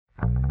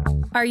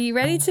Are you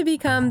ready to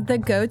become the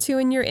go-to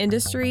in your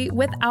industry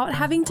without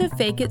having to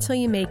fake it till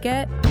you make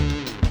it?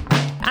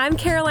 I'm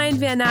Caroline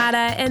Van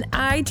Natta, and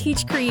I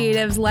teach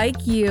creatives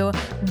like you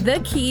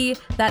the key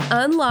that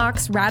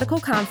unlocks radical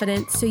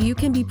confidence so you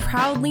can be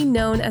proudly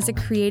known as a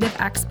creative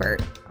expert.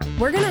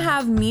 We're going to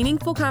have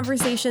meaningful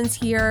conversations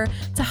here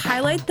to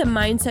highlight the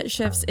mindset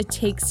shifts it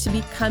takes to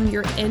become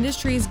your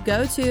industry's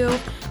go-to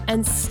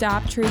and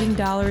stop trading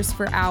dollars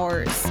for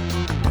hours.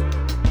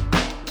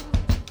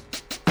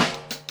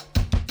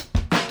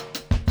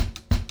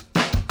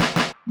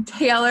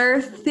 Taylor,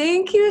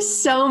 thank you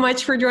so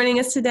much for joining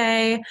us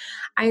today.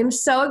 I am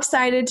so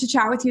excited to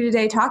chat with you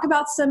today, talk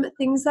about some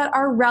things that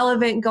are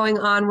relevant going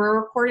on. We're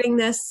recording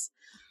this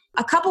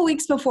a couple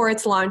weeks before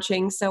it's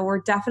launching, so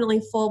we're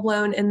definitely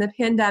full-blown in the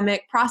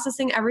pandemic,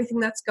 processing everything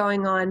that's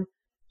going on,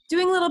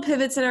 doing little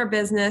pivots in our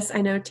business.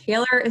 I know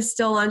Taylor is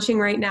still launching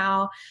right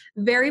now,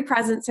 very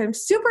present, so I'm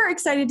super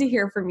excited to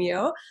hear from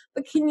you.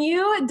 But can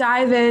you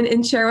dive in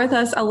and share with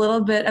us a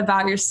little bit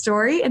about your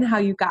story and how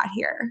you got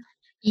here?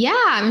 Yeah,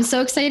 I'm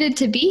so excited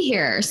to be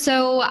here.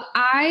 So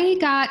I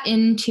got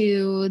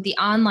into the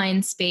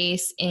online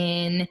space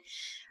in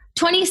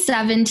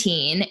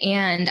 2017,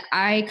 and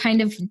I kind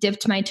of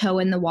dipped my toe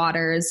in the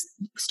waters,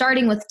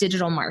 starting with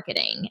digital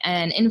marketing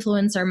and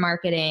influencer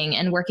marketing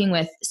and working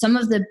with some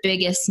of the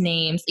biggest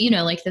names,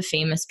 like the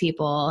famous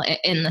people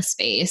in the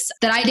space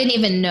that I didn't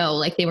even know,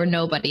 like they were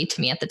nobody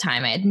to me at the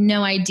time. I had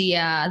no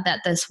idea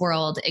that this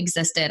world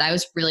existed. I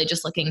was really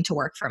just looking to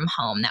work from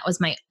home. That was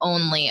my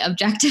only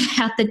objective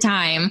at the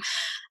time.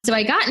 So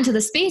I got into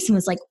the space and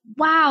was like,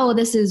 wow,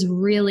 this is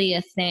really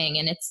a thing.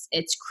 And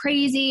it's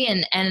crazy.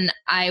 And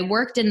I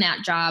worked in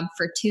that job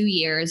for 2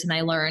 years, and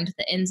I learned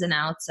the ins and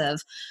outs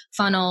of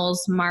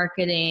funnels,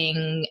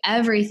 marketing,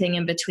 everything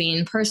in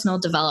between, personal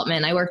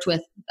development. I worked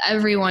with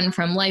everyone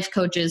from life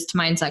coaches to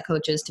mindset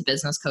coaches to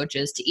business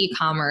coaches to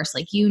e-commerce,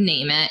 like you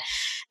name it.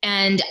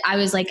 And I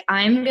was like,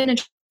 I'm going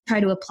to try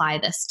to apply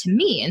this to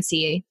me and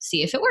see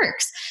if it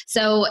works.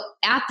 So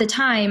at the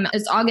time,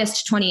 it's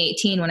August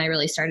 2018 when I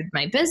really started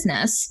my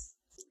business.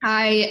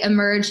 I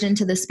emerged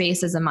into the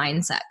space as a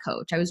mindset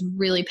coach. I was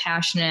really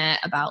passionate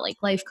about like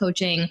life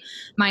coaching,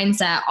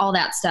 mindset, all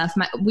that stuff.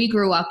 We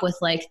grew up with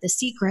like The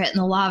Secret and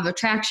the Law of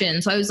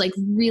Attraction. So I was like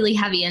really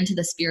heavy into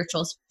the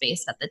spiritual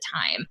space at the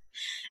time.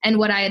 And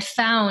what I had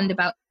found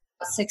about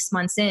 6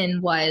 months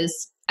in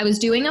was I was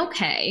doing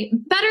okay,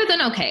 better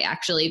than okay,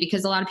 actually,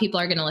 because a lot of people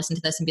are going to listen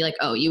to this and be like,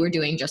 oh, you were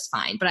doing just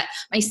fine. But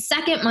my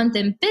second month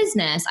in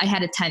business, I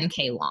had a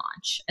 10K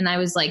launch. And I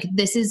was like,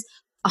 this is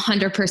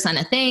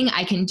 100% a thing.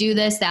 I can do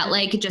this. That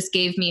like just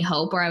gave me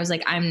hope, where I was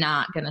like, I'm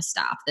not going to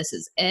stop. This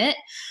is it.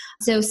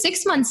 So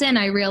 6 months in,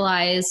 I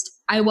realized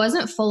I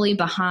wasn't fully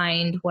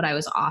behind what I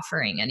was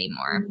offering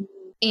anymore.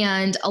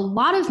 And a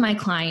lot of my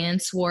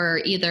clients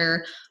were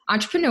either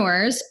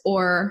entrepreneurs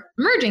or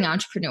emerging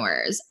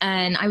entrepreneurs.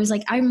 And I was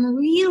like, I'm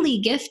really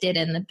gifted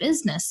in the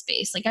business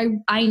space. Like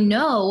I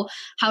know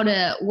how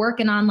to work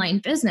an online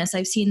business.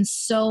 I've seen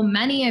so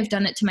many. I've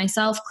done it to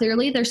myself.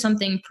 Clearly, there's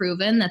something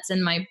proven that's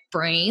in my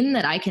brain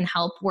that I can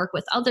help work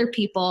with other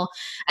people.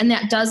 And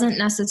that doesn't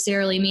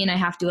necessarily mean I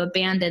have to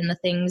abandon the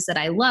things that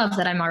I love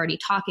that I'm already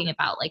talking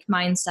about, like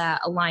mindset,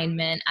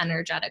 alignment,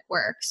 energetic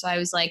work. So I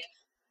was like,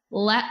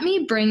 let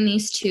me bring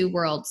these two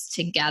worlds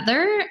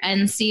together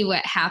and see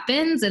what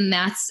happens. And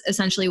that's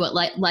essentially what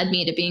led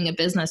me to being a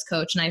business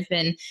coach. And I've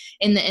been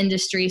in the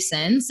industry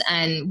since.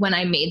 And when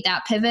I made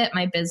that pivot,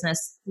 my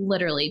business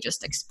literally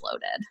just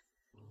exploded.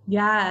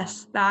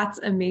 Yes, that's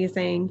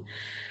amazing.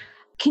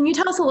 Can you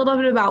tell us a little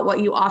bit about what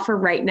you offer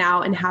right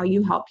now and how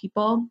you help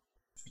people?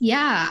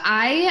 Yeah,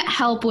 I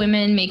help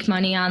women make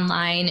money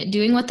online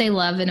doing what they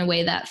love in a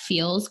way that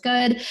feels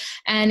good.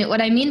 And what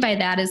I mean by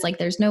that is like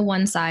there's no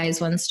one size,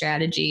 one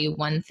strategy,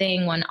 one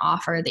thing, one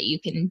offer that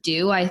you can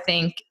do. I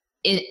think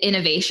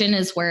innovation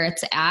is where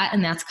it's at,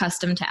 and that's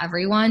custom to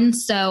everyone.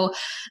 So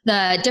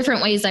the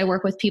different ways I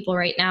work with people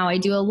right now, I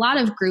do a lot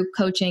of group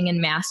coaching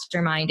and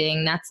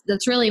masterminding.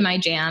 That's really my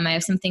jam. I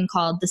have something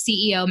called the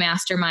CEO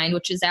Mastermind,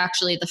 which is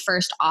actually the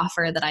first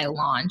offer that I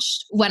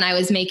launched when I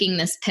was making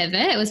this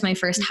pivot. It was my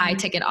first high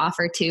ticket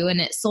offer too, and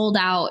it sold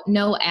out,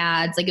 no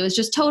ads. Like it was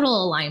just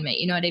total alignment.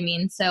 You know what I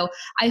mean? So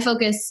I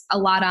focus a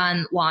lot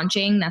on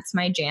launching. That's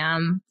my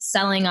jam.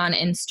 Selling on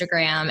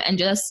Instagram and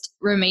just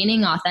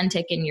remaining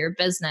authentic in your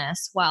business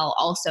while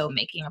also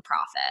making a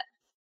profit.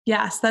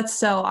 Yes, that's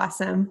so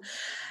awesome.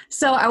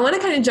 So I want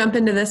to kind of jump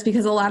into this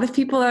because a lot of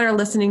people that are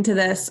listening to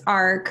this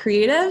are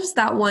creatives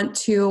that want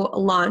to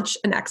launch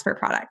an expert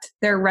product.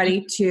 They're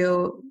ready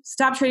to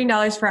stop trading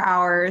dollars for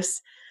hours,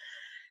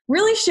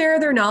 really share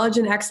their knowledge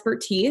and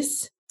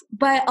expertise.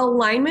 But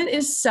alignment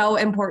is so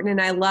important.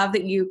 And I love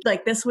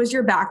that this was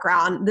your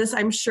background. This,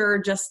 I'm sure,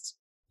 just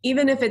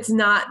even if it's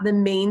not the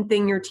main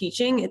thing you're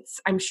teaching,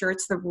 I'm sure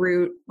it's the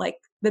root, like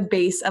the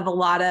base of a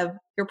lot of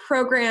your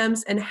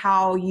programs and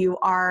how you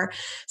are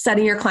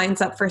setting your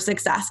clients up for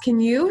success. Can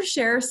you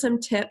share some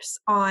tips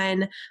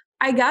on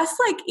I guess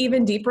like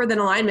even deeper than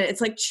alignment,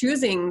 it's like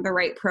choosing the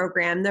right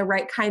program, the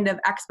right kind of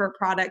expert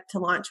product to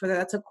launch, whether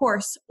that's a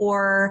course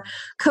or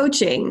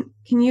coaching.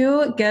 Can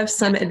you give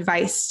some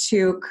advice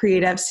to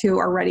creatives who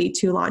are ready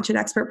to launch an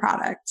expert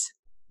product?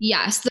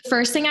 Yes. The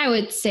first thing I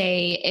would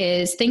say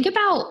is think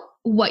about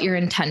what your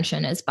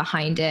intention is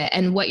behind it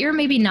and what you're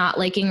maybe not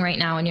liking right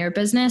now in your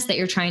business that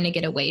you're trying to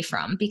get away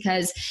from.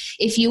 Because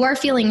if you are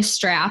feeling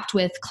strapped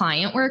with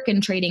client work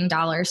and trading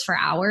dollars for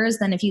hours,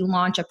 then if you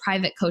launch a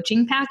private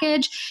coaching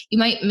package, you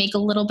might make a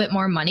little bit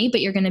more money, but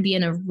you're going to be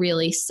in a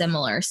really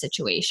similar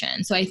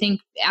situation. So I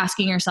think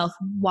asking yourself,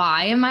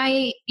 why am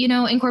I,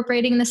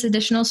 incorporating this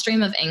additional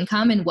stream of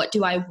income, and what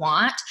do I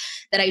want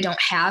that I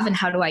don't have, and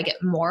how do I get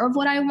more of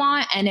what I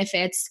want? And if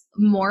it's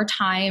more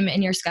time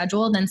in your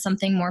schedule, then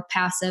something more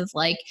passive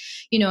like,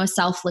 a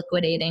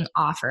self-liquidating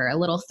offer, a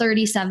little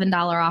 $37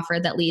 offer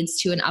that leads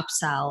to an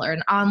upsell, or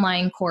an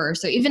online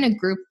course, or even a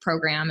group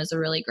program is a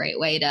really great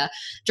way to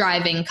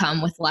drive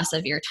income with less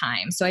of your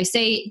time. So I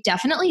say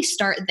definitely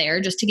start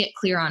there just to get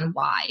clear on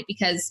why,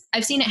 because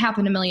I've seen it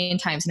happen a million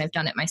times and I've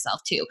done it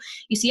myself too.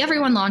 You see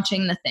everyone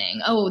launching the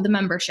thing. Oh, the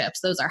memberships,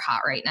 those are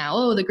hot right now.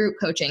 Oh, the group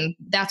coaching,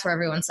 that's where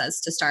everyone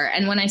says to start.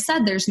 And when I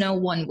said there's no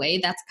one way,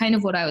 that's kind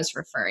of what I was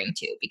referring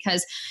to,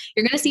 because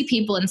you're going to see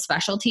people in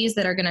specialties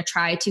that are going to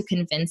try to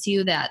convince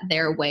you that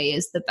their way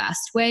is the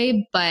best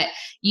way, but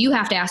you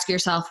have to ask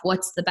yourself,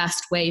 what's the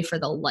best way for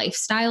the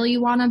lifestyle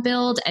you want to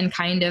build, and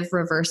kind of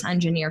reverse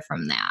engineer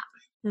from that.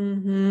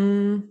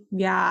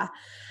 Yeah,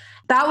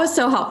 that was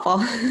so helpful.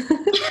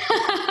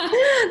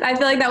 I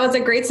feel like that was a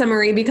great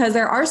summary, because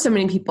there are so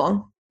many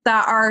people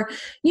that are,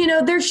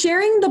 they're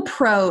sharing the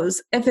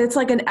pros. If it's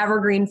like an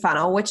evergreen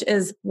funnel, which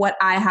is what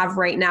I have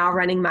right now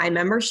running my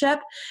membership,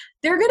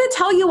 they're going to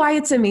tell you why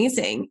it's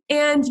amazing.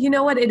 And you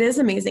know what? It is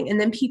amazing.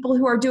 And then people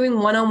who are doing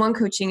one-on-one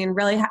coaching and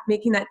really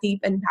making that deep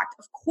impact,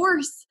 of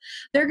course,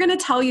 they're going to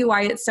tell you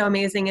why it's so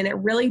amazing. And it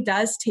really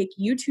does take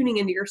you tuning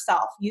into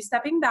yourself, you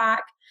stepping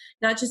back,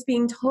 not just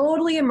being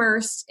totally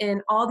immersed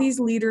in all these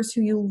leaders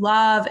who you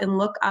love and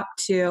look up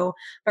to,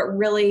 but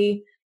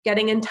really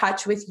getting in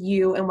touch with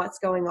you and what's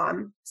going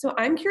on. So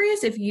I'm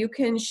curious if you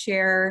can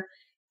share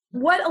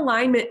what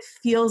alignment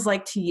feels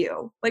like to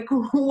you. Like,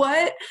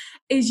 what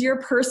is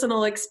your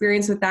personal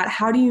experience with that?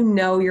 How do you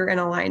know you're in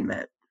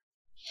alignment?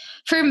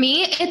 For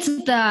me, it's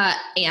the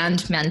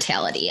and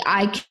mentality.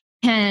 I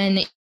can,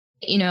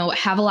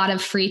 have a lot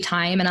of free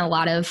time and a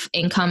lot of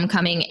income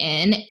coming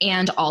in,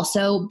 and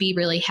also be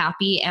really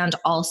happy, and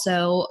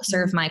also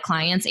serve my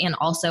clients, and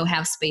also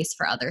have space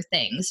for other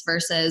things,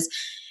 versus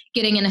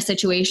getting in a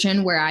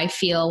situation where I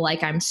feel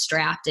like I'm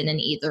strapped in an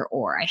either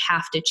or. I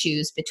have to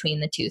choose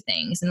between the two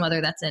things. And whether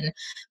that's in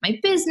my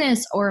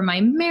business or my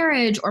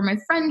marriage or my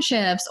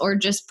friendships or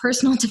just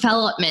personal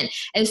development,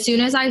 as soon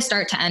as I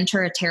start to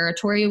enter a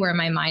territory where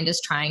my mind is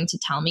trying to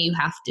tell me you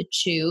have to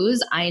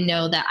choose, I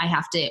know that I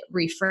have to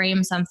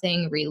reframe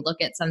something, relook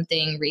at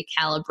something,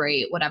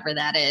 recalibrate, whatever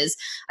that is,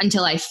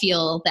 until I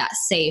feel that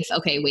safe.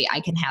 Okay, wait,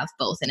 I can have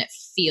both, and it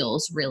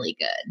feels really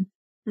good.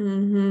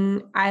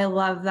 I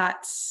love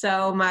that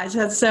so much.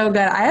 That's so good.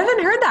 I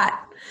haven't heard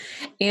that.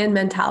 And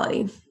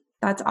mentality.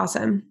 That's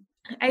awesome.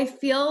 I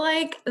feel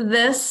like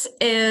this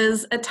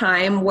is a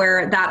time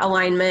where that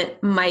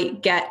alignment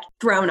might get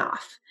thrown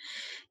off.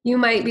 You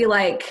might be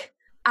like,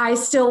 I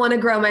still want to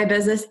grow my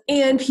business,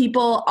 and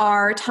people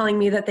are telling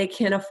me that they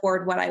can't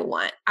afford what I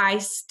want. I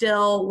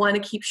still want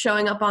to keep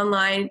showing up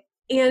online,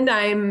 and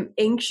I'm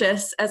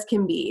anxious as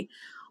can be.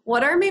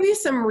 What are maybe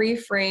some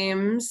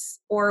reframes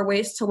or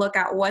ways to look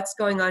at what's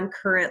going on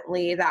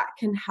currently that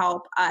can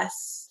help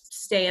us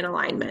stay in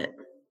alignment?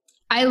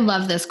 I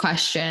love this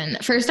question.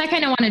 First, I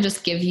kind of want to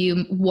just give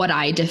you what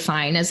I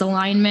define as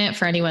alignment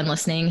for anyone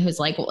listening who's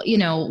like, well,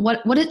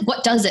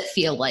 what does it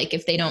feel like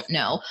if they don't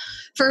know?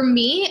 For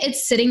me,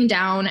 it's sitting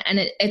down and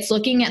it's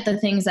looking at the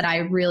things that I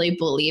really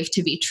believe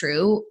to be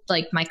true,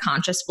 like my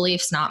conscious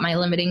beliefs, not my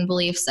limiting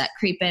beliefs that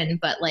creep in.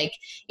 But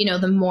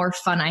the more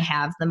fun I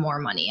have, the more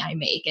money I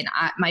make. And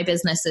my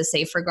business is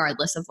safe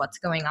regardless of what's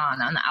going on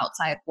the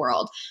outside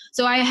world.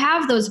 So I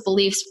have those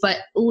beliefs, but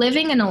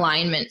living in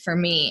alignment for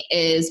me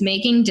is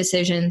making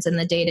decisions in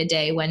the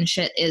day-to-day when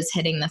shit is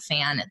hitting the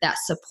fan that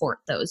support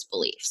those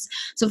beliefs.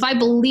 So if I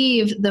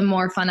believe the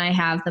more fun I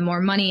have, the more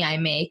money I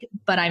make,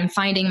 but I'm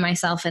finding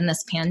myself in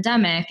this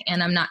pandemic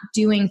and I'm not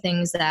doing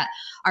things that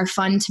are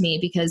fun to me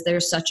because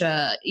there's such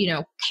a,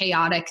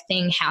 chaotic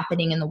thing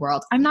happening in the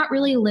world, I'm not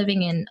really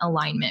living in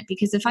alignment.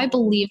 Because if I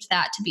believed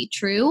that to be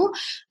true,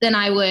 then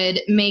I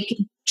would make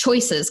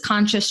choices,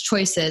 conscious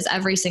choices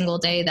every single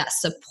day that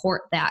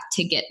support that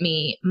to get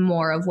me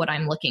more of what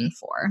I'm looking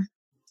for.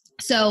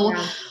 So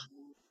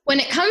when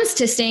it comes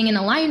to staying in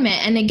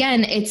alignment, and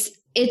again,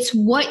 it's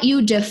what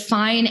you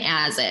define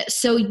as it.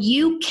 So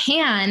you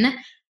can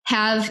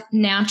have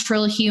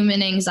natural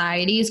human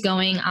anxieties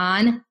going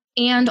on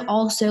and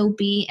also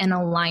be in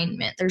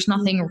alignment. There's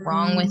nothing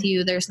wrong with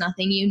you. There's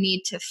nothing you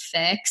need to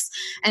fix.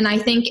 And I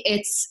think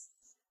it's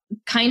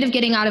kind of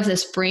getting out of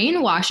this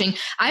brainwashing.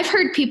 I've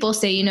heard people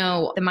say,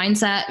 the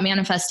mindset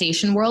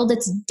manifestation world,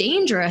 it's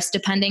dangerous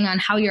depending on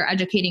how you're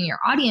educating your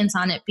audience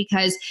on it,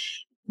 because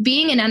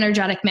being an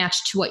energetic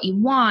match to what you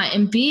want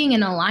and being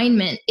in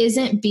alignment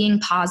isn't being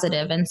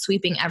positive and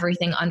sweeping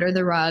everything under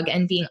the rug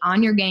and being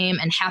on your game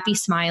and happy,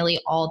 smiley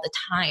all the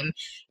time.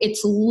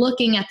 It's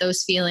looking at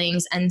those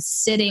feelings and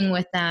sitting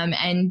with them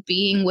and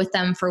being with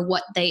them for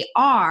what they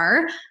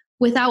are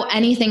without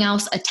anything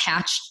else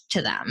attached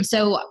to them.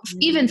 So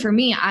even for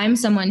me, I'm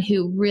someone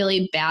who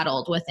really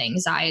battled with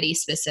anxiety,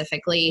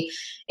 specifically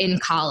in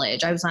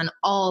college. I was on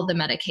all the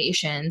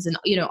medications and,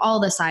 all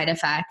the side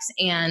effects.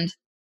 And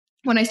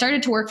when I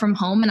started to work from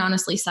home and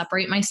honestly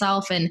separate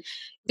myself and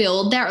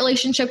build that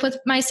relationship with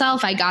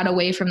myself, I got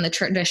away from the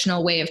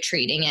traditional way of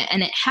treating it.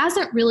 And it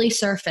hasn't really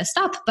surfaced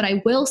up, but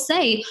I will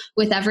say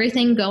with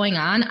everything going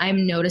on,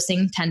 I'm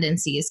noticing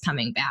tendencies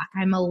coming back.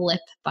 I'm a lip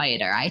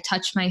biter. I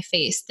touch my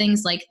face,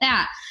 things like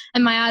that.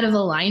 Am I out of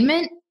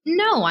alignment?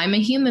 No, I'm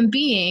a human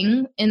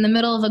being in the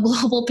middle of a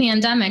global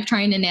pandemic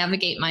trying to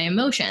navigate my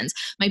emotions.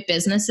 My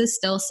business is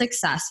still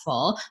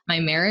successful. My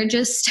marriage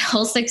is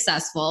still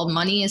successful.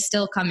 Money is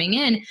still coming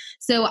in.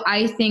 So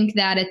I think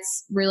that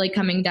it's really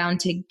coming down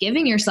to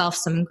giving yourself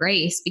some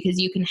grace, because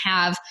you can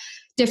have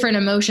different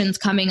emotions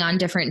coming on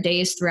different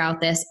days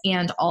throughout this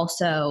and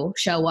also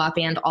show up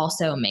and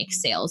also make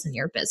sales in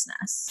your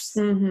business.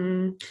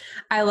 Mm-hmm.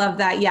 I love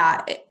that.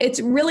 Yeah. It's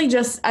really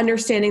just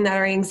understanding that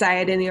our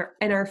anxiety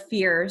and our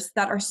fears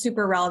that are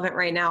super relevant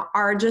right now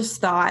are just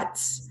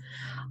thoughts,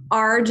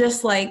 are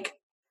just like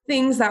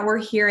things that we're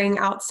hearing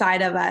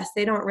outside of us.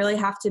 They don't really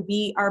have to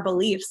be our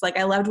beliefs. Like,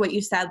 I loved what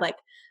you said, like,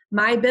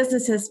 my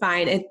business is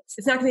fine.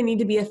 It's not going to need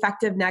to be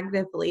affected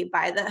negatively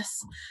by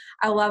this.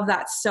 I love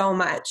that so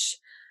much.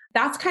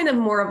 That's kind of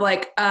more of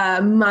like a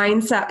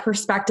mindset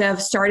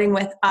perspective, starting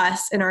with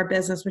us in our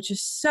business, which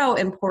is so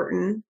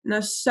important and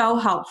that's so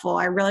helpful.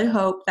 I really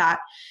hope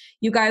that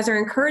you guys are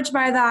encouraged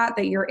by that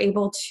you're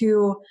able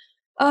to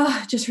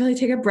just really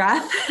take a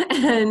breath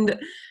and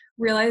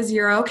realize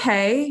you're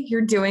okay.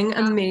 You're doing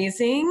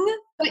amazing.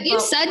 But you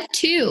said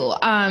too,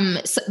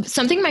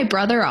 something my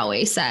brother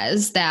always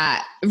says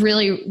that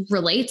really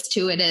relates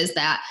to it is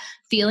that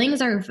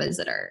feelings are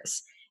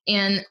visitors.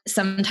 And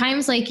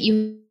sometimes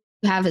you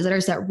have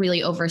visitors that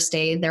really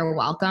overstay their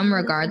welcome,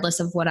 regardless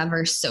of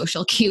whatever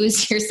social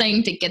cues you're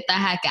saying to get the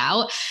heck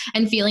out.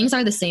 And feelings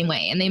are the same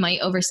way. And they might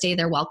overstay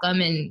their welcome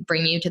and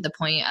bring you to the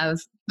point of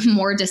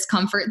more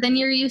discomfort than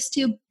you're used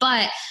to,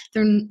 but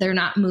they're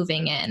not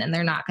moving in and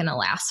they're not going to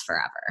last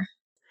forever.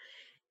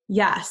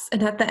 Yes.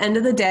 And at the end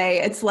of the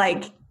day, it's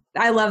like,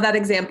 I love that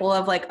example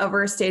of like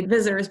overstayed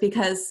visitors,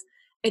 because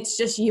it's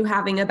just you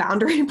having a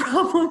boundary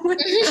problem with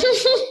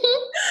them.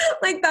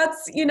 Like,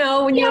 that's,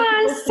 when you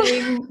have people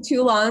staying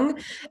too long,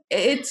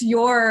 it's you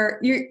are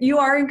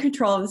in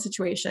control of the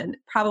situation,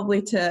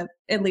 probably to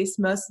at least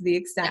most of the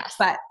extent,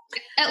 but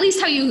at least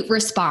how you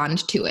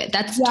respond to it.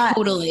 That's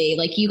totally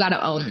you got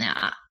to own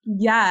that.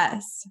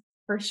 Yes,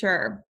 for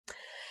sure.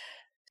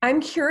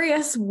 I'm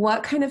curious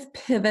what kind of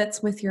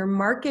pivots with your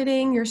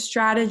marketing, your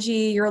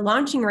strategy you're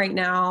launching right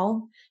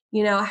now.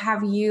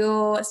 Have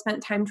you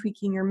spent time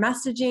tweaking your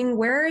messaging?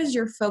 Where is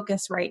your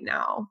focus right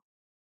now?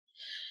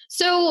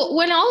 So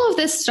when all of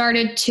this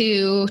started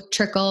to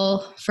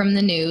trickle from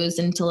the news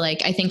into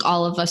I think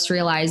all of us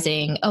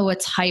realizing,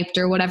 it's hyped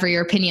or whatever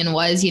your opinion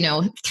was,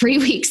 3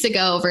 weeks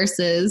ago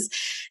versus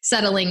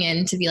settling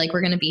in to be we're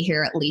going to be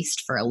here at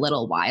least for a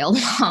little while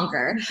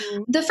longer.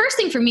 Mm-hmm. The first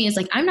thing for me is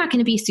I'm not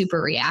going to be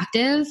super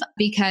reactive,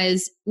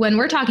 because when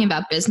we're talking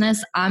about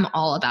business, I'm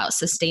all about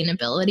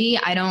sustainability.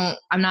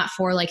 I'm not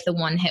for the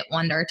one hit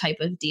wonder type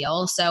of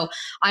deal. So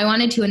I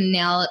wanted to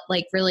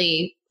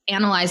really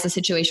analyze the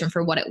situation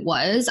for what it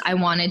was. I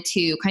wanted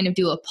to kind of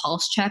do a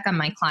pulse check on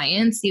my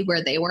clients, see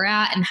where they were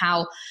at and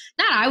how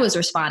not I was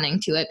responding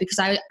to it, because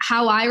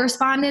how I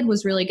responded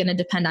was really going to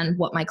depend on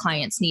what my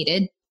clients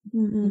needed,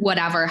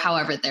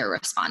 however they're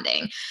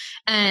responding.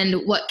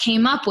 And what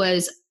came up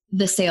was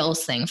the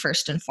sales thing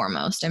first and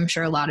foremost. I'm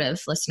sure a lot of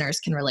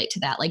listeners can relate to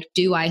that.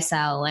 Do I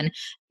sell? And,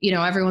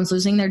 everyone's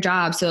losing their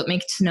job, so it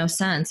makes no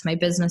sense. My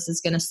business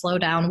is going to slow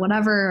down,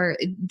 whatever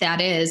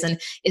that is. And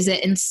is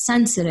it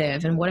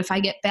insensitive? And what if I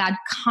get bad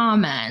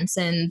comments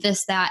and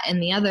this, that,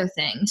 and the other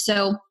thing?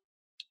 So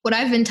what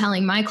I've been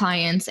telling my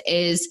clients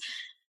is,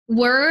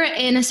 we're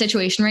in a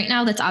situation right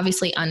now that's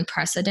obviously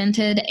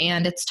unprecedented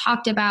and it's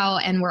talked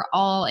about, and we're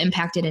all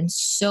impacted in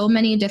so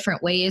many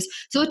different ways.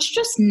 So it's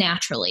just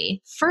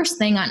naturally first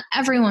thing on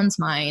everyone's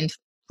mind,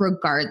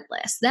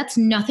 regardless. That's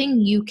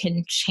nothing you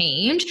can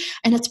change.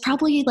 And it's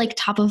probably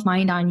top of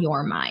mind on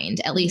your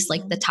mind, at least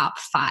the top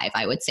 5,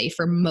 I would say,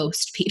 for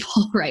most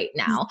people right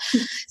now.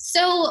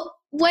 So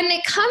when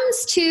it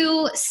comes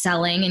to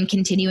selling and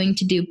continuing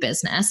to do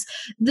business,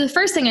 the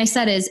first thing I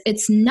said is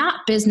it's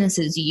not business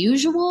as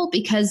usual,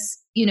 because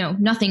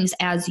nothing's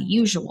as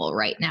usual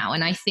right now.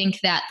 And I think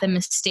that the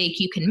mistake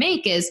you can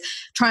make is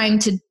trying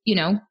to,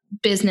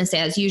 business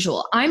as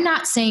usual. I'm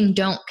not saying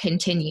don't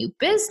continue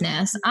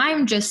business.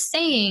 I'm just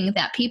saying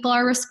that people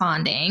are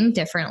responding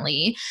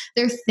differently.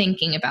 They're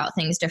thinking about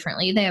things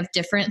differently. They have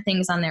different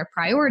things on their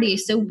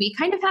priorities. So we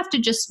kind of have to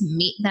just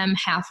meet them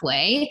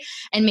halfway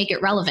and make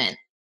it relevant.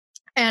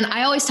 And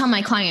I always tell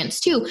my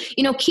clients too,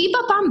 keep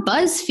up on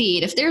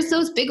BuzzFeed. If there's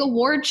those big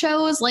award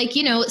shows,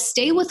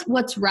 stay with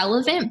what's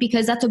relevant,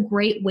 because that's a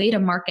great way to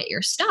market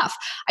your stuff.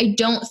 I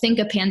don't think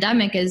a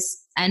pandemic is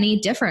any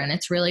different.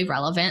 It's really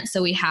relevant.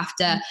 So we have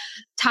to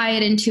tie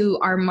it into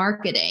our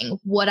marketing.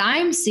 What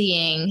I'm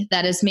seeing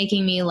that is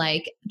making me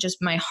just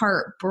my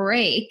heart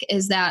break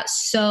is that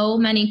so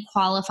many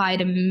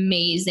qualified,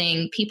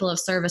 amazing people of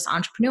service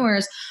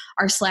entrepreneurs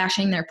are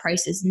slashing their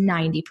prices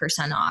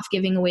 90% off,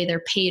 giving away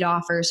their paid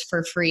offers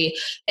for free,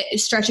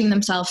 stretching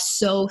themselves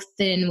so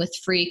thin with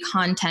free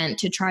content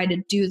to try to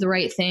do the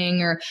right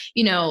thing. Or,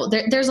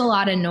 there's a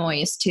lot of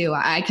noise too.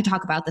 I could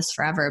talk about this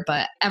forever,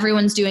 but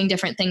everyone's doing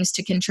different things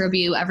to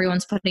contribute.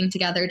 Everyone's putting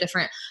together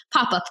different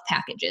pop-up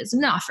packages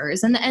and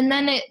offers. And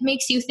then it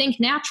makes you think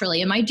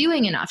naturally, am I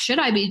doing enough? Should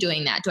I be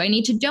doing that? Do I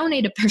need to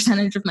donate a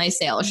percentage of my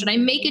sales? Should I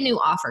make a new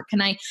offer?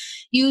 Can I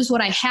use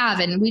what I have?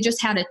 And we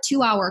just had a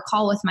 2-hour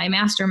call with my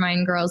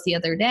mastermind girls the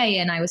other day,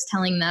 and I was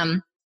telling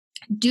them,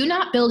 do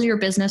not build your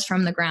business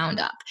from the ground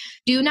up.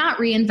 Do not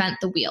reinvent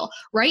the wheel.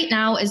 Right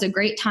now is a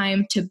great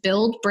time to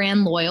build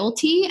brand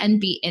loyalty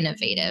and be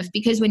innovative,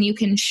 because when you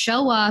can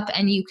show up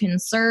and you can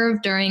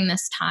serve during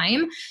this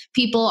time,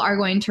 people are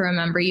going to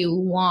remember you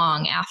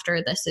long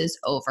after this is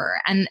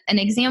over. And an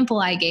example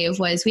I gave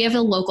was, we have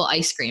a local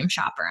ice cream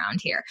shop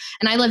around here,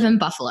 and I live in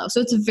Buffalo, so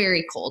it's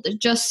very cold.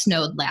 It just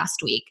snowed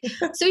last week.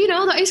 So,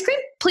 the ice cream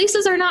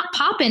places are not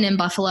popping in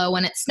Buffalo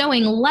when it's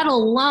snowing, let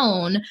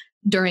alone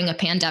during a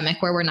pandemic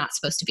where we're not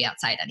supposed to be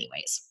outside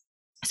anyways.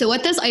 So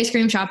what this ice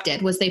cream shop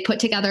did was they put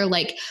together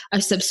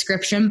a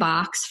subscription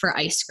box for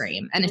ice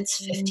cream, and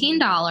it's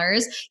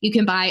 $15. You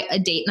can buy a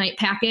date night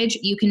package.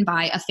 You can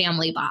buy a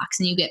family box,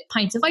 and you get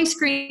pints of ice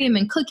cream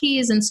and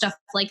cookies and stuff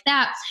like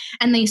that.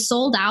 And they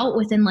sold out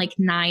within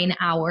 9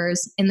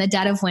 hours in the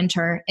dead of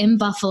winter in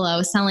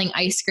Buffalo, selling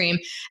ice cream.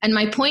 And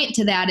my point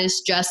to that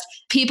is just,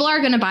 people are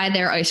going to buy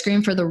their ice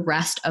cream for the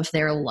rest of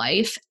their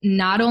life.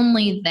 Not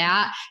only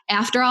that,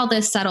 after all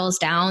this settles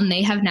down,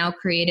 they have now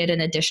created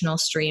an additional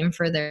stream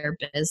for their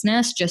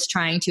business, just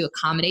trying to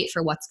accommodate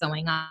for what's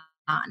going on.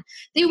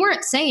 They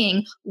weren't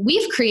saying,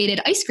 we've created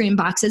ice cream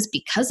boxes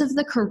because of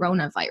the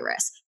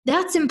coronavirus.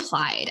 That's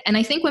implied. And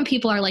I think when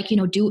people are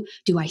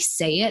do I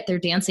say it? They're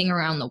dancing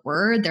around the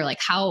word. They're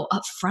like, how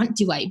upfront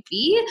do I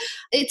be?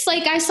 It's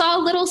I saw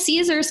a Little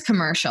Caesars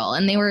commercial,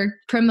 and they were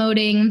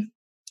promoting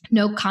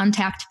no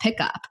contact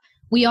pickup.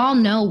 We all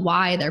know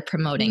why they're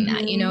promoting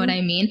that. You know what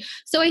I mean?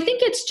 So I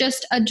think it's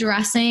just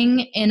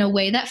addressing in a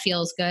way that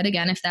feels good.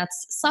 Again, if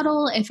that's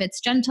subtle, if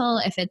it's gentle,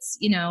 if it's,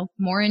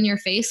 more in your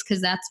face,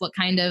 because that's what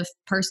kind of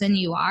person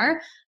you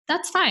are,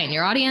 that's fine.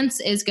 Your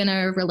audience is going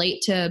to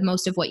relate to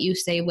most of what you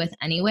say with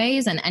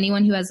anyways. And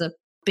anyone who has a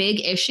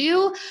big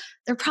issue,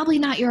 they're probably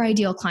not your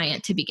ideal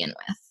client to begin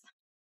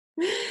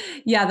with.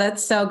 Yeah,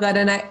 that's so good.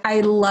 And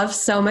I love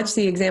so much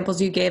the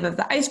examples you gave of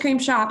the ice cream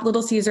shop,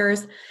 Little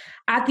Caesars.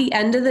 At the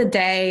end of the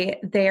day,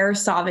 they're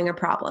solving a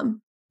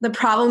problem. The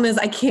problem is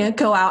I can't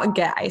go out and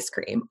get ice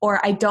cream,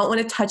 or I don't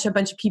want to touch a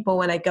bunch of people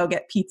when I go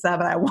get pizza,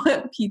 but I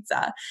want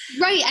pizza.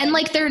 Right. And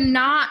they're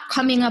not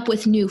coming up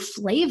with new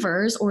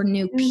flavors or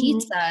new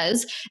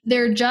pizzas.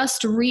 They're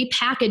just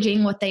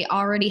repackaging what they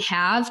already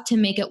have to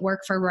make it work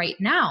for right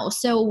now.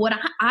 So what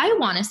I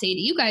want to say to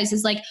you guys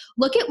is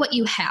look at what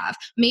you have.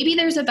 Maybe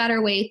there's a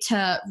better way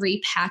to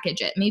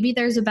repackage it. Maybe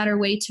there's a better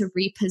way to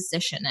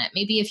reposition it.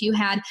 Maybe if you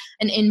had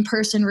an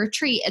in-person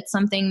retreat, it's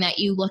something that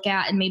you look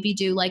at and maybe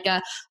do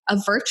a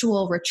virtual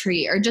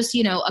retreat, or just,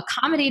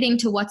 accommodating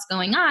to what's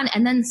going on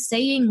and then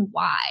saying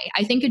why.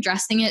 I think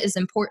addressing it is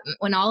important.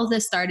 When all of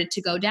this started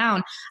to go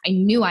down, I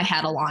knew I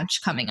had a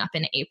launch coming up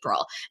in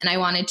April, and I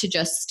wanted to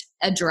just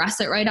address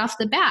it right off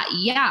the bat.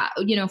 Yeah,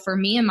 for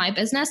me and my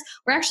business,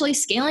 we're actually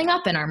scaling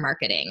up in our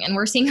marketing, and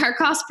we're seeing our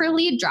cost per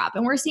lead drop,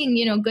 and we're seeing,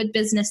 good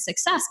business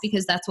success,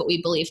 because that's what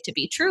we believe to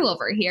be true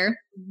over here.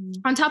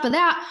 On top of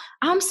that,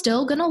 I'm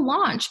still going to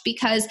launch,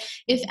 because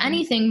if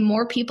anything,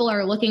 more people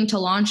are looking to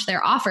launch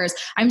their offers.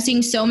 I'm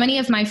seeing so many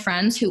of my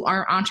friends who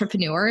aren't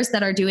entrepreneurs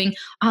that are doing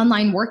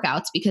online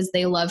workouts because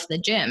they love the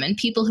gym, and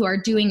people who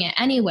are doing it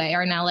anyway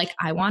are now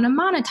I want to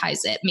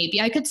monetize it. Maybe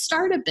I could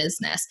start a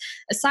business.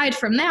 Aside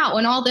from that,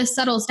 when all this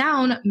settles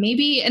down,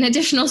 maybe an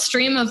additional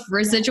stream of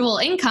residual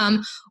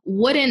income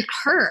wouldn't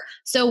hurt.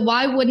 So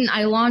why wouldn't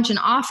I launch an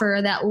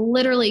offer that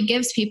literally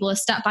gives people a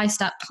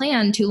step-by-step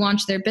plan to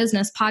launch their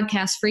business,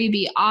 podcast,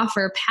 freebie,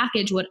 offer,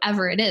 package,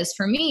 whatever it is?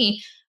 For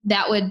me,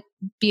 that would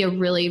be a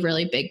really,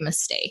 really big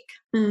mistake.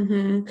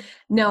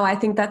 No, I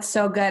think that's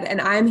so good.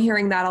 And I'm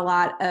hearing that a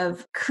lot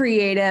of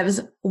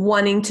creatives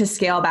wanting to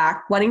scale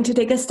back, wanting to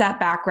take a step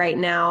back right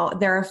now.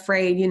 They're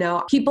afraid,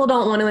 people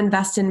don't want to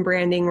invest in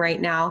branding right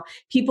now.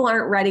 People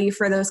aren't ready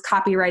for those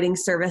copywriting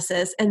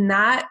services. And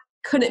that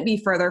couldn't be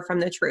further from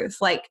the truth.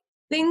 Like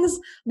things,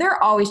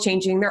 they're always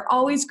changing, they're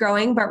always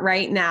growing, but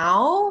right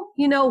now,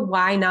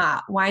 why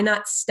not? Why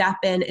not step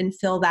in and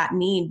fill that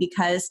need?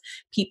 Because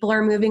people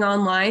are moving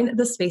online,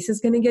 the space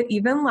is going to get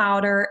even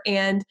louder.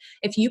 And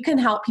if you can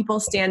help people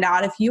stand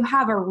out, if you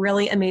have a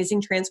really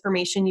amazing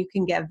transformation you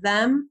can give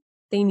them,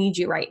 they need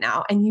you right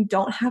now. And you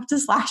don't have to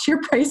slash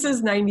your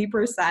prices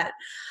 90%.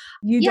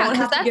 You don't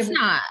have to that's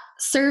not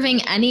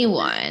serving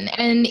anyone.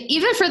 And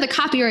even for the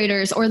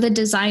copywriters or the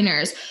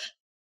designers,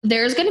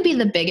 there's going to be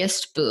the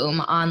biggest boom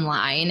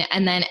online.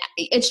 And then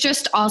it's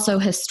just also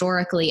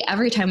historically,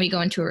 every time we go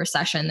into a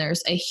recession,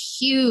 there's a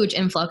huge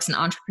influx in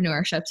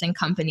entrepreneurships and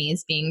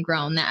companies being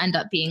grown that end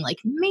up being like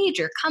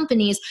major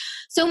companies.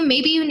 So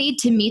maybe you need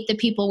to meet the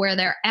people where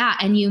they're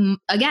at. And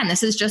again,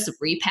 this is just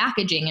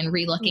repackaging and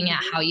relooking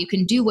at how you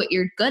can do what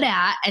you're good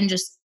at and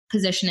just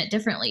position it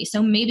differently.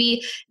 So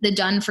maybe the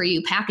done for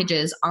you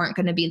packages aren't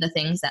going to be the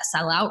things that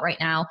sell out right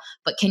now,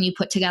 but can you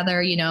put together,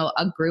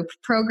 a group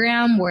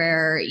program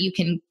where you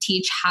can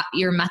teach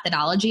your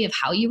methodology of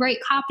how you write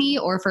copy,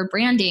 or for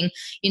branding,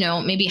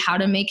 maybe how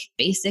to make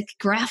basic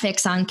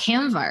graphics on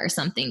Canva or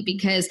something,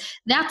 because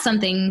that's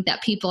something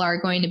that people are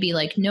going to be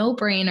like no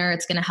brainer.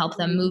 It's going to help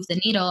them move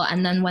the needle.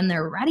 And then when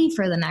they're ready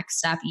for the next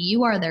step,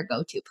 you are their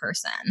go-to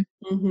person.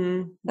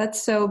 Mm-hmm.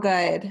 That's so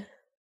good.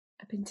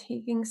 I've been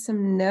taking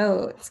some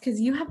notes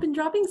because you have been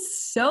dropping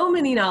so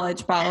many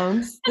knowledge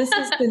bombs. This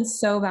has been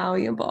so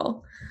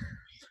valuable.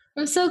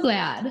 I'm so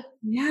glad.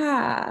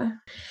 Yeah.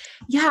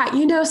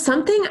 Yeah.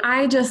 Something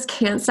I just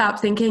can't stop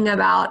thinking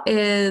about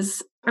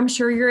is, I'm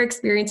sure you're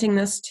experiencing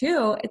this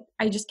too.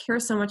 I just care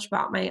so much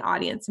about my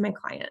audience and my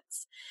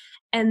clients.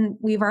 And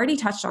we've already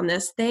touched on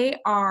this. They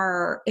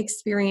are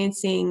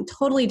experiencing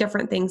totally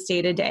different things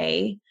day to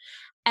day.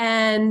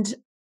 And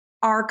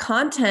our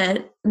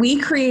content, we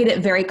create it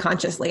very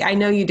consciously. I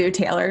know you do,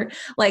 Taylor.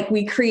 Like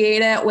we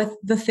create it with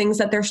the things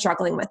that they're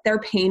struggling with, their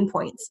pain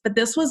points. But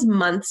this was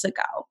months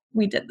ago.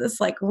 We did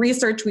this like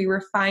research, we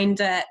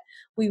refined it,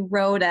 we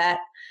wrote it.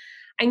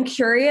 I'm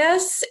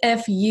curious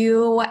if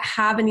you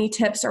have any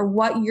tips or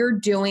what you're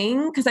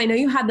doing, because I know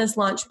you had this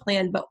launch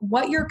plan, but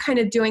what you're kind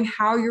of doing,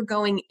 how you're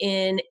going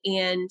in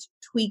and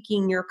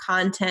tweaking your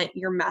content,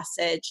 your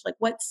message, like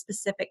what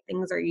specific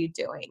things are you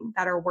doing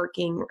that are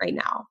working right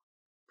now?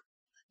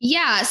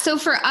 Yeah. So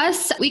for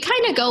us, we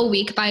kind of go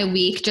week by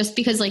week just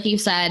because, like you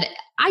said,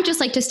 I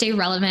just like to stay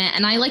relevant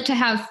and I like to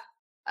have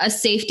a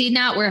safety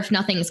net where if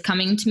nothing's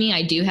coming to me,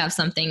 I do have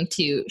something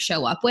to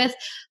show up with.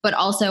 But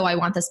also I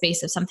want the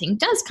space if something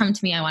does come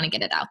to me, I want to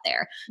get it out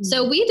there. Mm-hmm.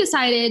 So we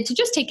decided to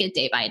just take it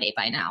day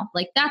by now.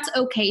 Like that's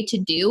okay to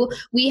do.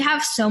 We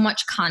have so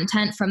much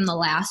content from the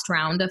last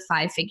round of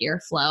 5-Figure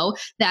Flow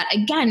that,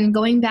 again,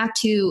 going back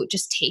to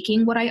just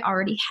taking what I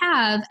already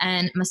have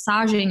and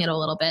massaging it a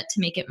little bit to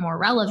make it more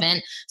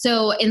relevant.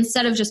 So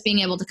instead of just being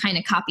able to kind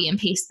of copy and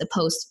paste the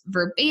post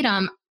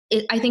verbatim,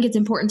 I think it's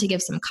important to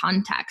give some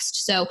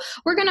context. So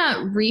we're going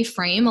to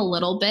reframe a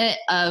little bit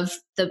of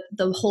the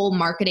whole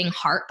marketing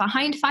heart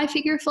behind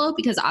 5-Figure Flow,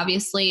 because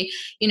obviously,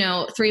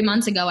 3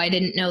 months ago, I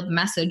didn't know the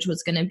message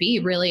was going to be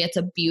really, it's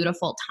a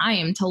beautiful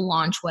time to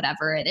launch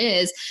whatever it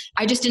is.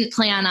 I just didn't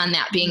plan on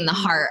that being the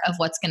heart of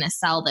what's going to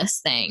sell this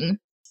thing.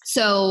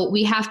 So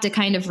we have to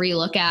kind of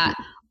relook at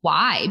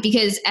why?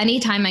 Because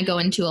anytime I go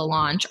into a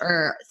launch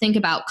or think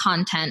about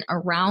content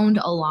around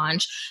a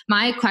launch,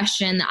 my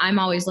question that I'm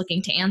always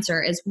looking to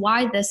answer is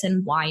why this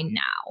and why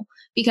now?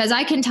 Because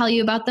I can tell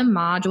you about the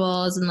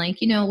modules and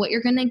what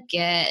you're going to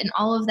get and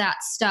all of that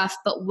stuff,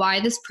 but why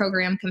this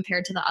program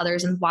compared to the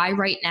others and why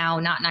right now,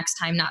 not next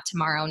time, not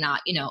tomorrow,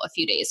 not, a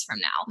few days from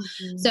now.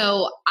 Mm-hmm.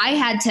 So I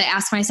had to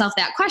ask myself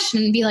that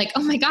question and be like,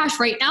 oh my gosh,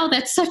 right now,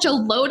 that's such a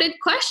loaded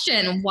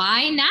question.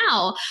 Why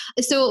now?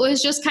 So it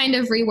was just kind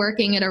of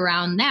reworking it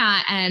around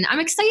that. And I'm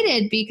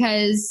excited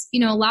because,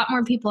 a lot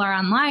more people are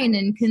online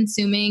and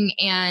consuming,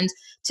 and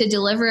to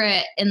deliver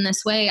it in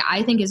this way,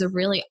 I think is a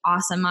really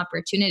awesome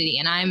opportunity.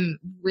 And I'm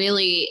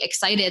really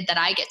excited that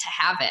I get to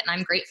have it. And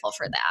I'm grateful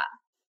for that.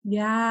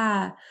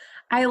 Yeah.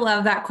 I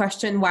love that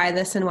question. Why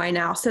this and why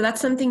now? So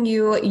that's something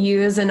you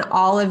use in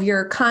all of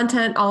your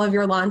content, all of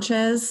your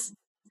launches?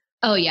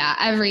 Oh yeah,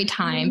 every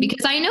time,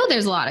 because I know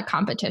there's a lot of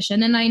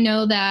competition, and I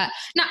know that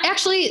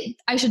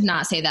I should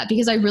not say that,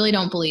 because I really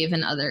don't believe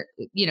in other,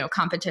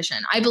 competition.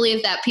 I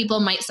believe that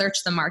people might search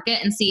the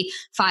market and see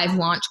 5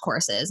 launch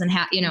courses and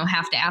have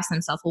to ask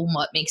themselves, well,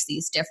 what makes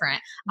these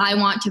different? I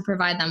want to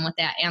provide them with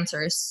that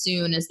answer as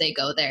soon as they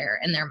go there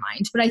in their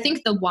mind. But I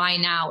think the why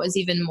now is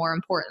even more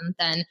important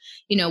than,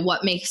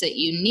 what makes it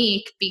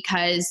unique,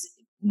 because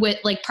with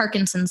like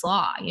Parkinson's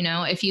law,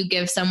 if you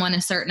give someone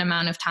a certain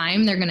amount of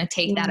time, they're going to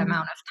take that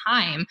amount of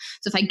time.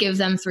 So if I give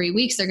them 3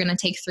 weeks, they're going to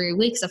take 3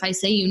 weeks. If I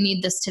say you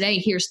need this today,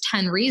 here's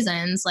 10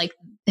 reasons, like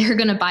they're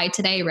going to buy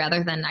today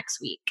rather than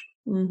next week.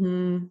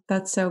 Mm-hmm.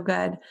 That's so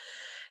good.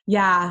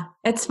 Yeah,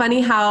 it's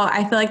funny how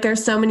I feel like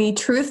there's so many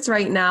truths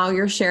right now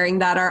you're sharing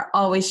that are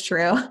always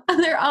true.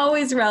 They're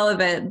always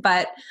relevant.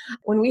 But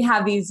when we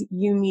have these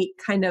unique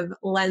kind of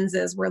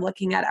lenses we're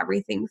looking at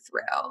everything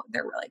through,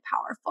 they're really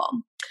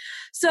powerful.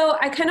 So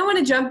I kind of want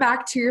to jump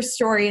back to your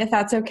story, if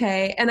that's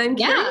okay. And I'm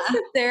Yeah. curious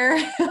if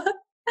they're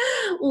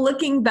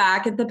looking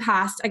back at the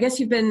past. I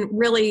guess you've been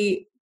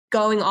really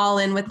going all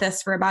in with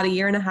this for about a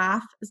year and a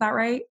half. Is that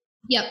right?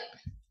 Yep.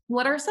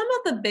 What are some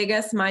of the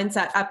biggest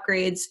mindset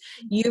upgrades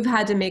you've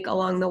had to make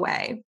along the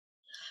way?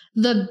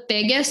 The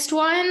biggest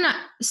one,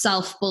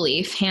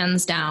 self-belief,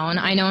 hands down.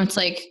 I know it's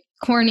like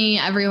corny,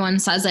 everyone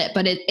says it,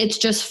 but it's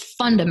just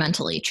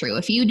fundamentally true.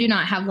 If you do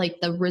not have like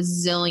the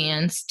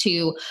resilience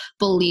to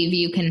believe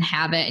you can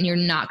have it and you're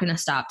not going to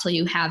stop till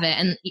you have it.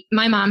 And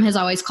my mom has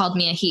always called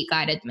me a heat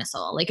guided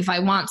missile. Like if I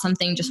want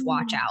something, just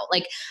watch out.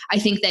 Like I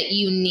think that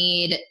you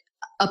need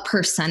a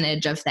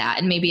percentage of that,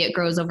 and maybe it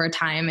grows over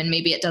time, and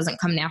maybe it doesn't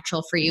come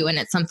natural for you, and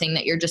it's something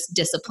that you're just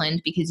disciplined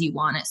because you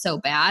want it so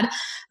bad.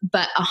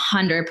 But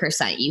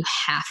 100% you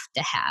have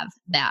to have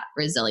that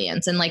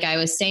resilience. And like I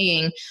was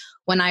saying,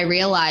 when I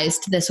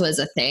realized this was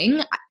a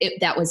thing,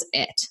 that was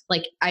it.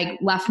 Like I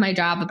left my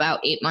job about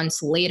 8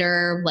 months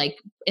later, like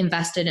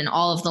invested in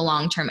all of the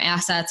long-term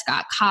assets,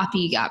 got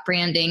copy, got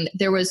branding.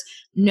 There was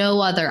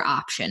no other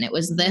option. It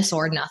was this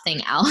or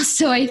nothing else.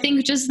 So I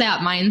think just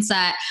that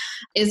mindset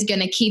is going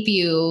to keep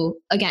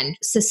you, again,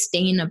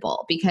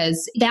 sustainable,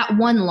 because that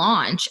one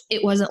launch,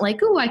 it wasn't like,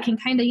 oh, I can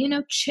kind of,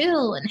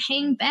 chill and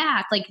hang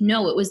back. Like,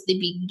 no, it was the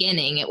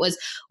beginning. It was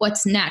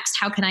what's next?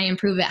 How can I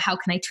improve it? How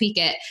can I tweak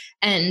it?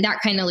 And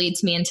that kind of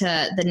leads me into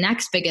the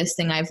next biggest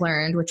thing I've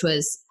learned, which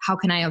was how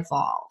can I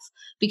evolve?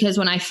 Because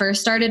when I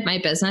first started my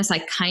business, I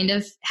kind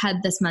of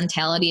had this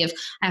mentality of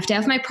I have to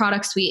have my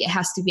product suite. It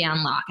has to be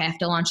on lock. I have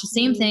to launch the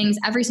same things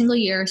every single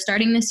year,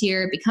 starting this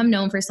year, become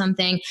known for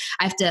something.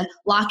 I have to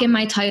lock in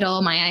my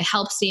title, my I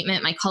help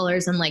statement, my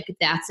colors, and like,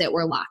 that's it.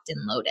 We're locked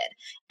and loaded.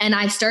 And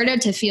I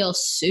started to feel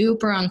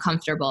super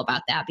uncomfortable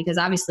about that, because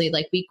obviously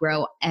like we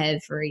grow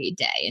every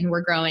day and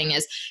we're growing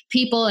as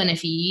people. And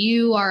if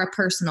you are a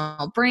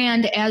personal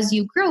brand, as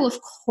you grow, of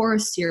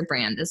course your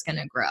brand is going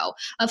to grow.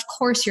 Of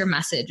course your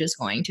message is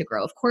going to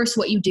grow. Of course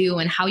what you do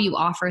and how you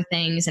offer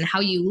things and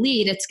how you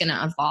lead, it's going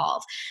to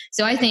evolve.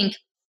 So I think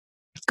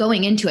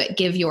going into it,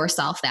 give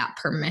yourself that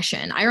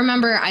permission. I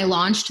remember I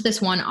launched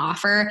this one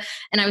offer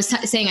and I was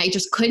saying I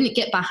just couldn't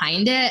get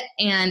behind it.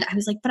 And I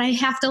was like, but I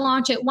have to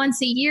launch it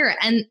once a year.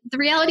 And the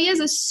reality is,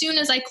 as soon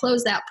as I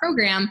closed that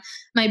program,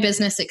 my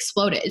business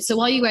exploded. So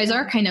while you guys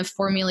are kind of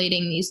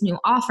formulating these new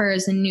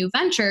offers and new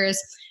ventures,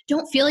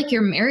 don't feel like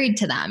you're married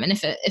to them. And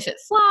if it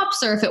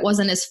flops, or if it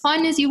wasn't as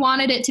fun as you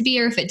wanted it to be,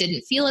 or if it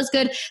didn't feel as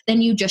good,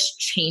 then you just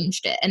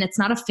changed it. And it's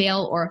not a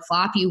fail or a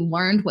flop. You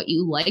learned what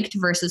you liked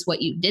versus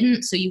what you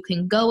didn't, so you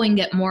can go and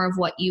get more of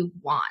what you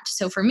want.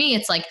 So for me,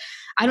 it's like,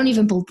 I don't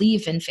even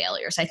believe in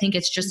failures. I think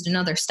it's just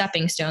another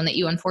stepping stone that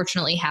you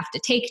unfortunately have to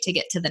take to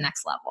get to the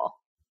next level.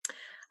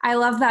 I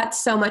love that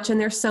so much.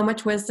 And there's so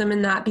much wisdom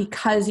in that,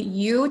 because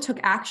you took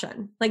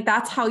action. Like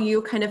that's how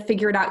you kind of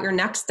figured out your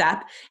next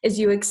step, is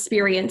you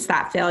experienced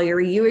that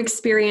failure. You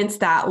experienced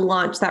that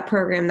launch, that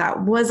program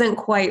that wasn't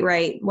quite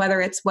right,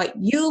 whether it's what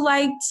you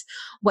liked,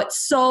 what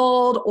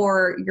sold,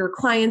 or your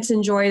clients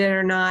enjoyed it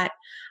or not.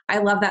 I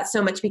love that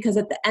so much, because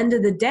at the end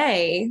of the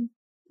day,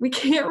 we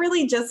can't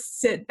really just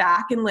sit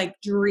back and like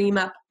dream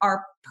up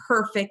our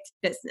perfect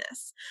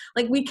business.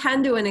 Like we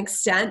can to an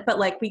extent, but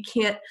like we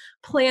can't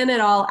plan it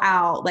all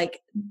out. Like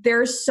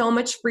there's so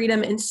much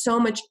freedom and so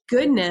much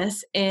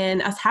goodness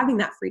in us having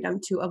that freedom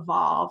to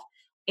evolve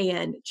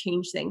and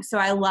change things. So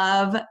I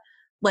love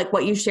like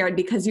what you shared,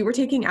 because you were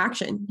taking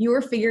action. You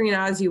were figuring it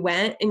out as you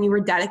went, and you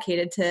were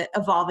dedicated to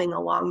evolving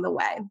along the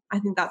way. I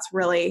think that's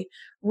really,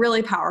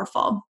 really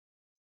powerful.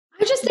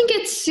 I just think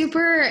it's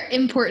super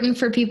important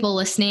for people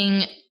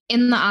listening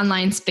in the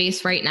online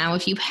space right now.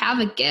 If you have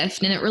a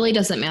gift, and it really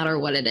doesn't matter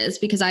what it is,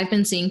 because I've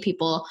been seeing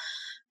people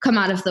come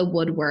out of the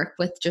woodwork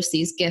with just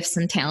these gifts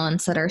and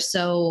talents that are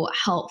so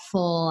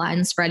helpful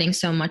and spreading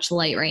so much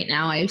light right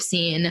now. I've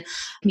seen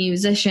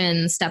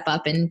musicians step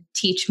up and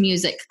teach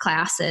music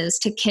classes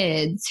to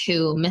kids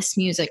who miss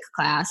music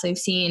class. I've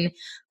seen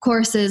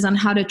courses on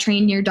how to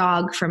train your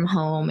dog from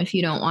home if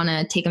you don't want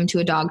to take them to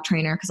a dog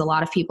trainer, because a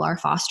lot of people are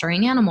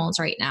fostering animals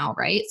right now,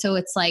 right? So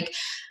it's like,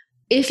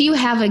 if you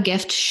have a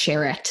gift,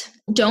 share it.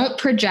 Don't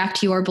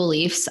project your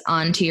beliefs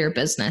onto your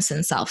business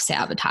and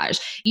self-sabotage.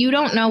 You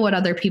don't know what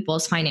other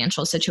people's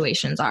financial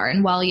situations are.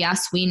 And while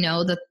yes, we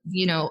know that,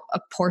 a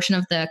portion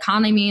of the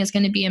economy is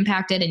going to be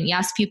impacted, and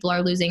yes, people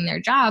are losing their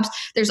jobs,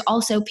 there's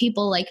also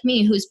people like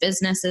me whose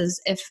business is,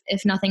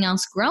 if nothing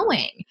else,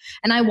 growing.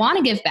 And I want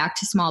to give back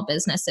to small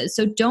businesses.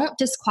 So don't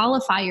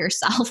disqualify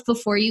yourself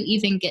before you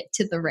even get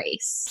to the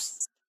race.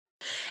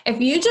 If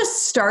you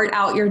just start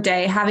out your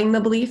day having the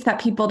belief that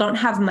people don't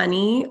have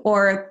money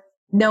or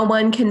no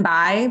one can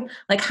buy,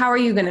 like how are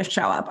you going to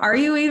show up? Are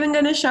you even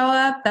going to show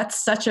up?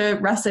 That's such a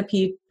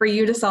recipe for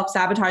you to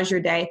self-sabotage your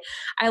day.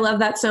 I love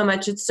that so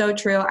much. It's so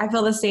true. I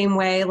feel the same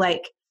way.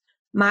 Like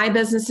my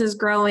business is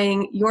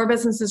growing, your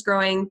business is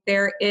growing.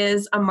 There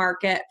is a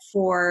market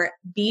for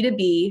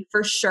B2B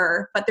for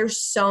sure, but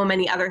there's so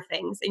many other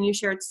things. And you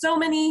shared so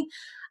many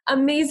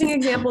amazing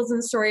examples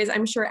and stories.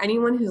 I'm sure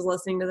anyone who's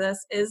listening to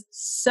this is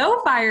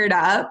so fired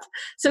up.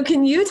 So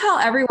can you tell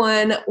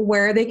everyone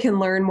where they can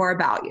learn more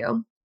about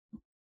you?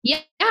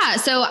 Yeah,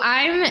 so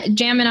I'm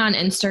jamming on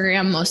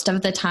Instagram most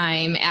of the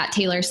time at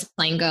Taylor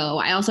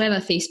Slango. I also have a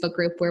Facebook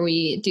group where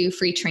we do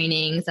free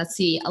trainings. That's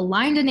the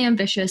Aligned and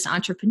Ambitious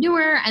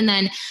Entrepreneur. And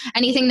then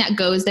anything that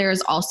goes there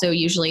is also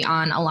usually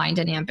on Aligned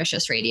and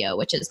Ambitious Radio,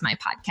 which is my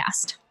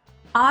podcast.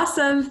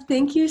 Awesome.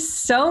 Thank you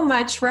so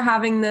much for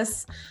having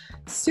this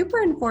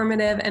super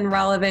informative and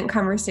relevant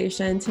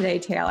conversation today,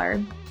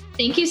 Taylor.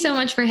 Thank you so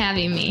much for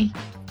having me.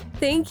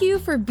 Thank you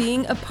for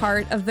being a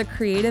part of the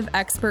Creative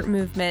Expert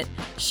Movement.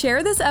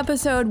 Share this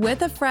episode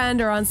with a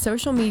friend or on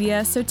social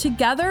media so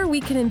together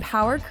we can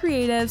empower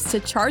creatives to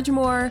charge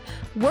more,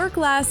 work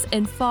less,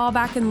 and fall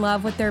back in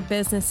love with their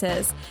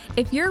businesses.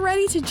 If you're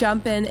ready to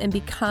jump in and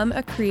become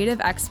a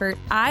creative expert,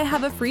 I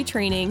have a free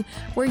training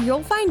where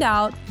you'll find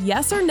out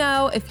yes or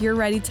no if you're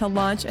ready to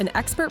launch an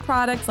expert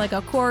product like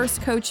a course,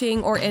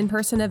 coaching, or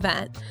in-person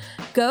event.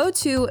 Go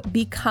to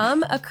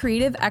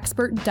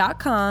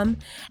becomeacreativeexpert.com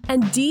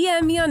and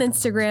DM me on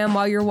Instagram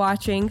while you're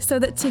watching so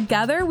that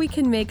together we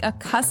can make a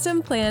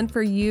custom plan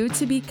for you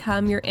to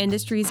become your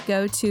industry's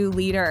go-to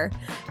leader.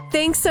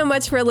 Thanks so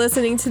much for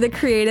listening to the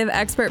Creative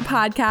Expert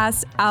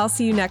Podcast. I'll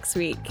see you next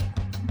week.